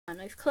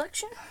knife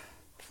collection.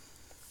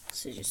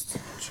 This is just a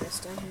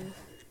chest I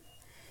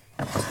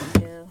have.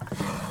 Window.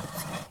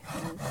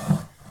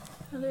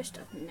 Other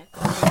stuff.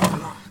 Necklace.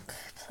 Lock.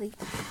 Plate.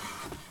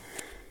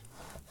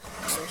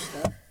 Other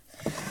stuff.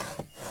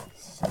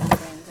 Some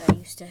things I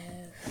used to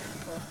have.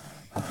 Well,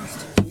 I used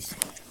to use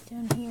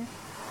down here.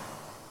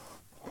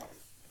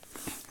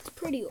 It's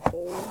pretty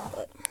old,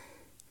 but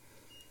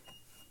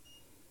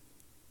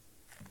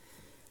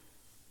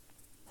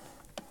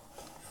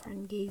a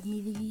friend gave me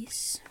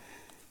these.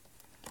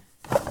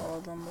 All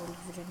of them, believe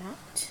it or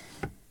not.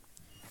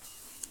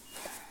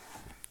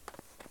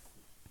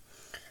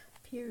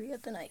 Here we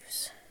got the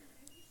knives.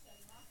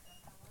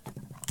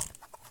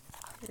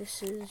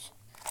 This is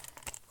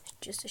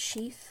just a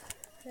sheath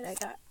that I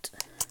got.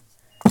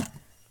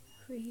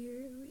 For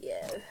here we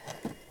have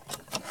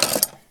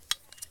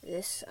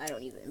this. I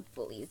don't even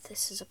believe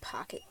this is a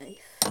pocket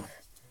knife.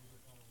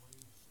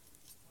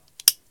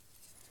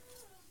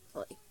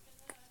 Like,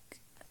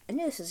 I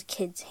knew this was a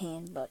kid's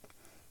hand, but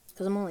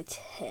because I'm only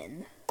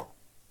 10.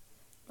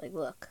 Like,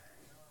 look.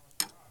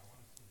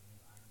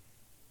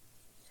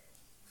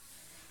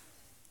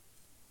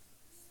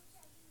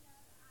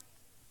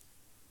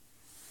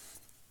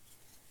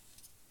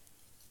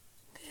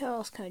 How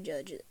else can I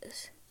judge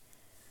this?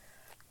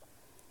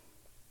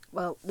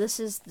 Well, this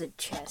is the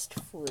chest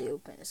fully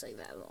open. It's like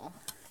that long.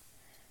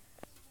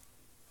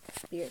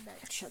 Be right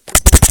back. Shut the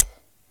door.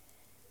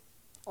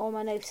 All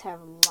my knives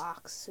have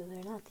locks, so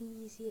they're not the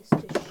easiest to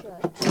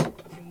shut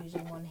if you're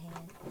using one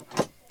hand.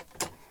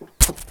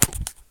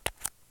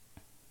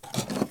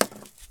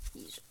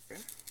 These are.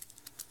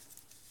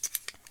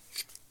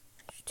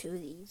 There's 2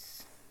 of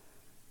these.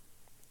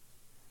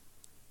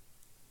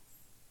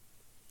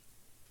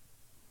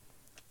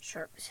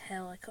 Sharp as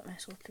hell. I cut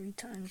myself 3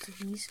 times with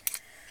these.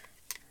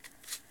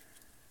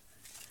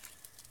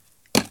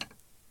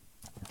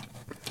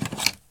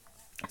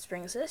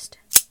 Spring assist.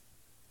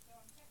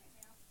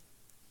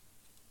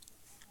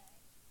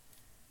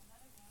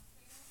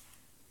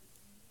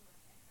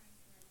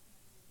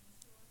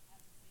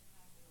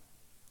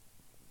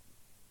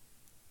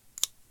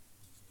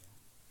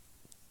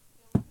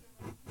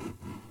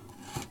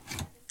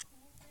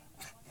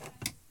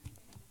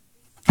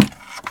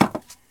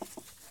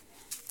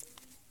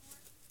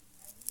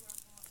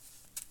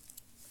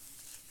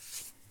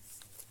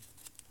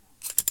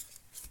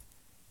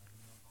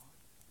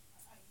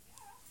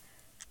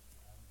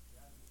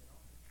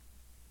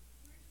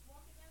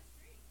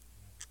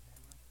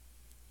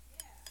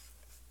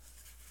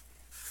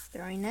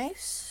 Very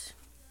nice.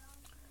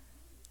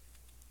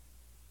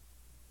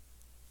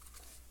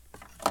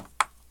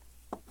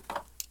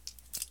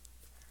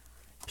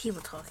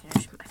 People talking.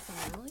 There's my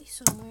family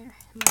somewhere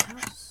in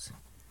my house.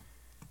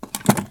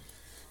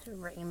 It's a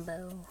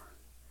rainbow.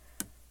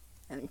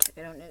 I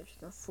don't know if you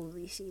can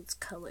fully see its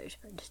colors,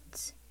 but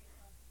it's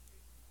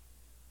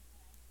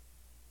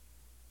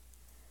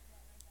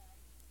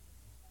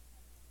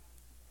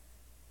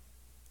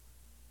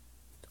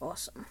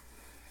awesome.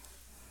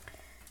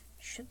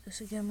 Shit,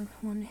 this again with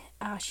one.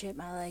 Ah, shit,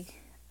 my leg.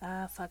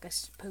 Ah, fuck, I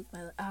poked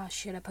my leg. Ah,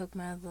 shit, I poked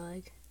my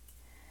leg.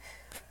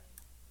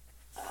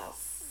 Oh,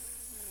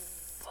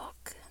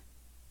 fuck.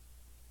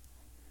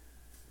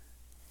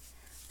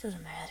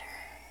 Doesn't matter.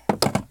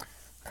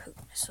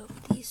 Poked myself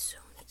with these so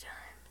many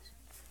times.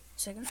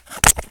 Second.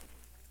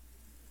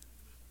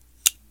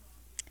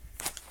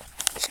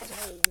 This is an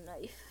old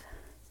knife.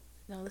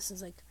 No, this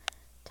is like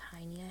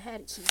tiny. I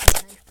had to keep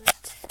the knife,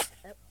 but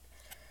I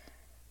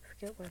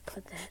forget where I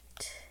put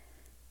that.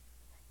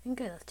 I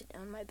think I left it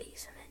down in my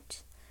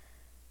basement.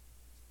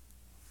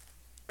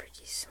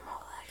 Pretty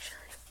small,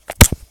 actually.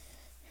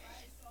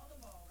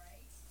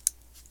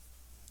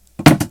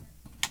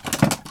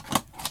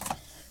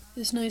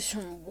 This knife's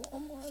from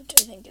Walmart.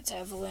 I think it's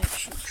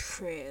Avalanche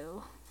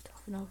Trail.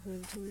 Toughen off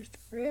towards the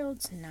rail.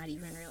 It's not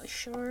even really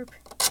sharp.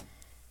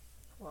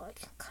 Well, I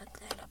can cut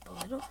that up a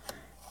little.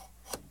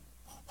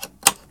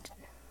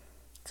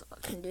 That's all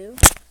I can do.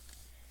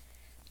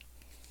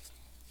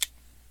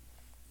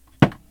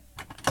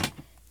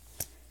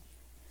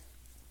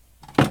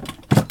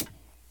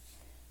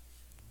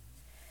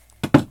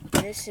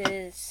 This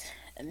is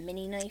a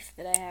mini knife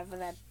that I have with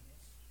that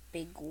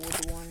big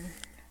wood one.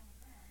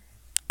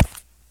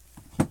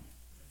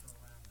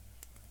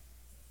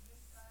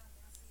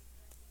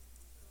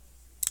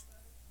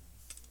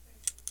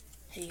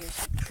 So here's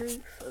the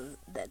proof of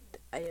that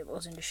I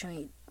wasn't just showing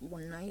you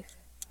one knife.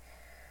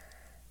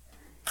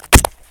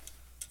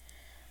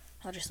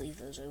 I'll just leave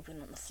those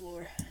open on the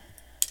floor.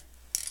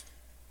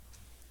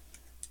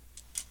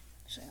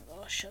 So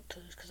I'll shut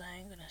those because I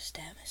ain't gonna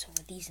stab myself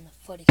with these in the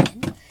foot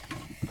again.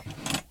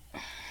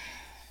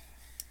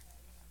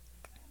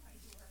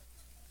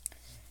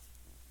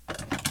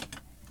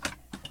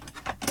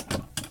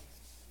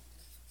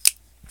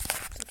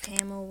 The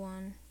camo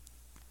one.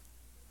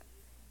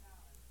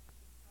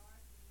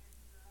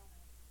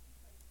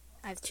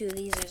 I have 2 of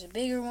these. There's a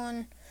bigger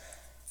one.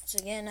 So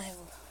again,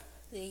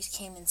 these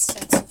came in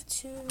sets of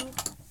 2.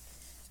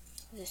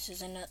 This is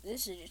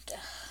just a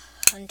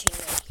hunting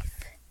knife.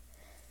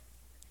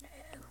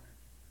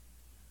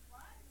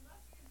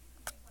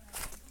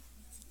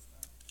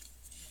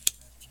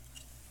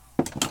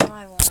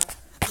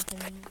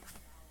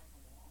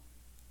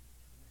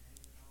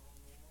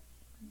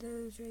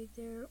 those right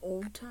there.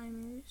 Old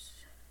timers.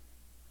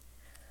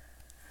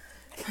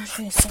 I'll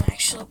show you some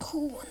actual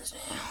cool ones now.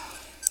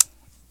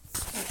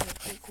 Here's a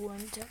pretty cool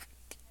one.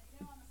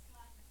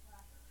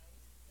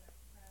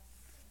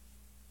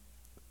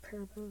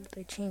 Purple.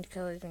 They change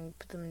colors and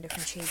put them in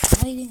different shades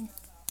of lighting.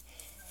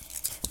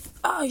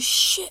 Oh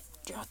shit!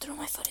 Dropped it on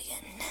my foot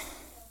again.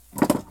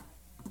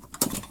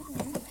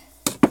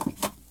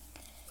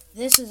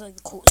 This is like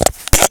the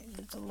coolest.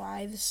 It's a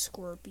live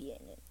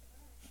scorpion.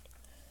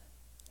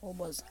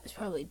 Well, it's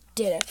probably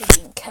dead after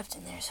being kept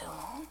in there so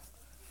long.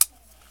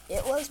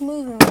 It was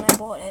moving when I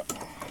bought it.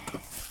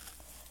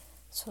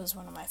 This was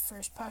one of my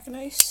first pocket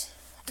knives.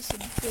 It's a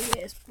big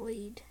ass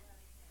blade.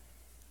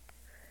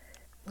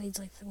 Blade's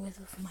like the width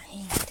of my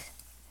hand.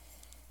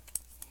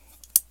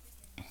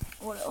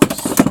 What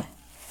else?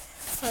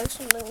 I have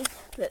something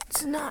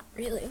that's not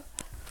really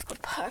a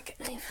pocket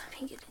knife.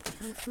 Let me get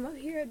it from up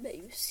here. I bet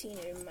you've seen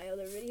it in my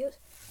other videos.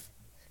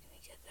 Let me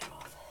get that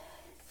off.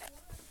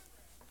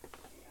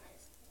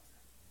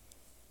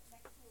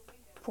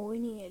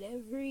 Pointing at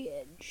every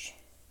edge.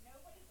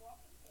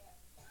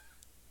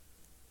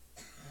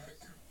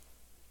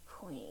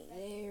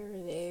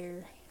 Pointing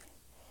there.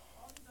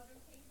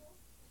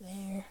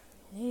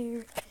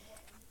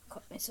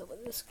 Caught myself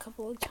with this a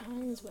couple of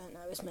times when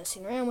I was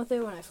messing around with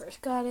it when I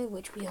first got it,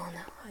 which we all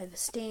know. I have a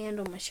stand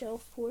on my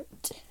shelf for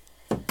it.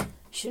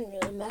 Shouldn't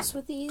really mess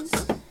with these.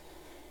 It's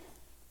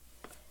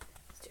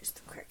just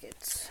the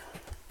crickets.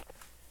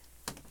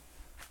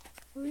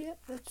 Oh yeah,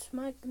 that's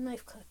my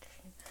knife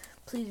collection.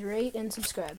 Please rate and subscribe.